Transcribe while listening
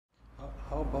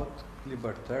about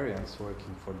libertarians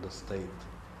working for the state?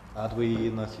 Are we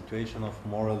in a situation of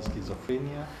moral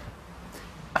schizophrenia?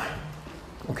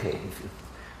 Okay.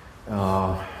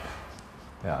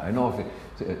 Yeah, I know.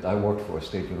 I worked for a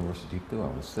state university too, I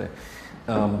would say.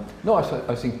 No,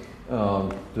 I think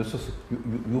this is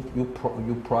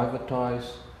you privatize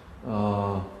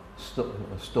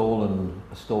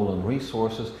stolen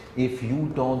resources if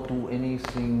you don't do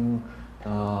anything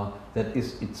that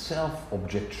is itself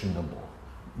objectionable.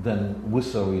 Then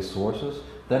with the resources,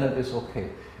 then it is okay.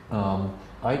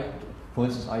 For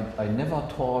instance, I never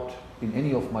taught in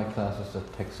any of my classes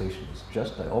that taxation is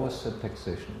just. I always said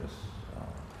taxation is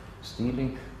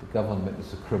stealing. The government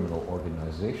is a criminal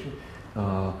organization.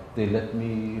 They left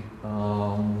me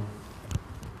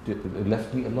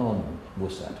alone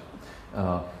with that.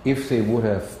 If they would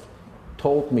have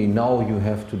told me, now you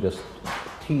have to just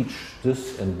teach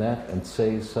this and that and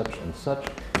say such and such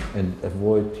and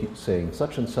avoid saying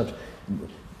such and such,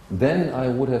 then I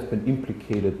would have been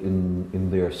implicated in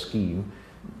their scheme.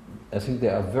 I think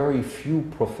there are very few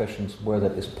professions where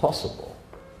that is possible.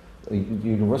 A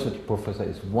university professor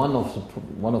is one of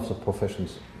the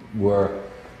professions where,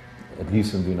 at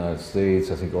least in the United States,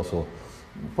 I think also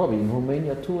probably in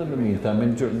Romania too in the meantime,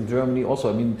 in Germany also,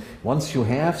 I mean, once you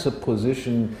have the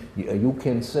position, you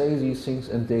can say these things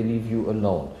and they leave you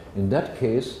alone. In that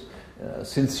case,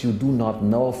 since you do not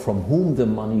know from whom the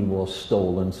money was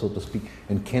stolen, so to speak,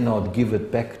 and cannot give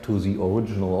it back to the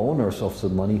original owners of the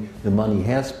money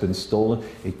has been stolen,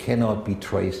 it cannot be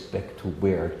traced back to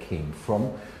where it came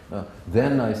from.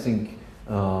 Then I think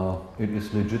it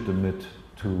is legitimate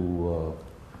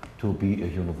to be a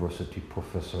university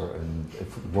professor and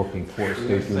working for a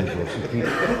state university.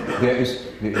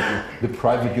 The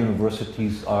private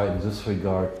universities are in this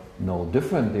regard no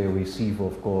different. They receive,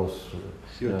 of course,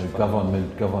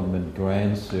 government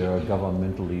grants. They are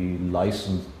governmentally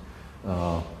licensed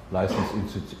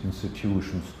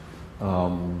institutions.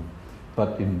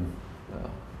 But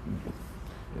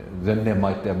then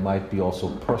there might be also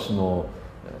personal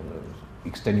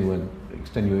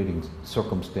extenuating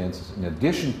circumstances. In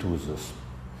addition to this,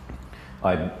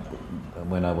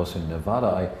 when I was in Nevada,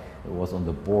 I was on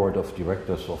the board of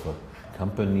directors of a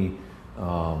company,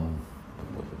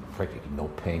 practically no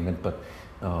payment, but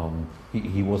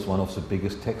he was one of the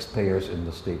biggest taxpayers in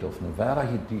the state of Nevada.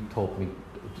 He told me,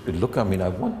 look, I mean, I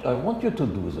want you to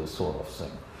do this sort of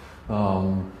thing.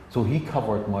 So he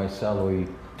covered my salary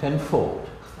tenfold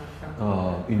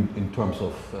in terms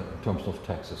of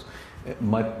taxes.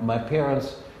 My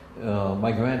parents,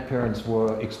 my grandparents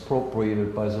were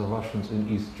expropriated by the Russians in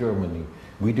East Germany.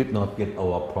 We did not get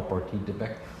our property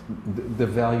back. The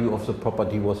value of the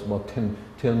property was about 10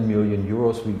 million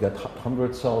euros. We got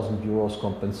 100,000 euros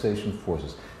compensation for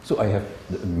this. So I have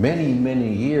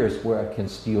many years where I can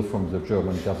steal from the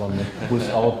German government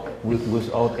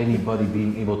without anybody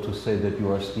being able to say that you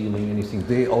are stealing anything.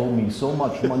 They owe me so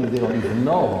much money, they don't even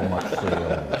know how much they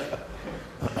owe me.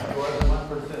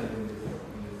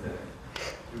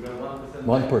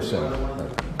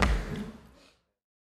 1%.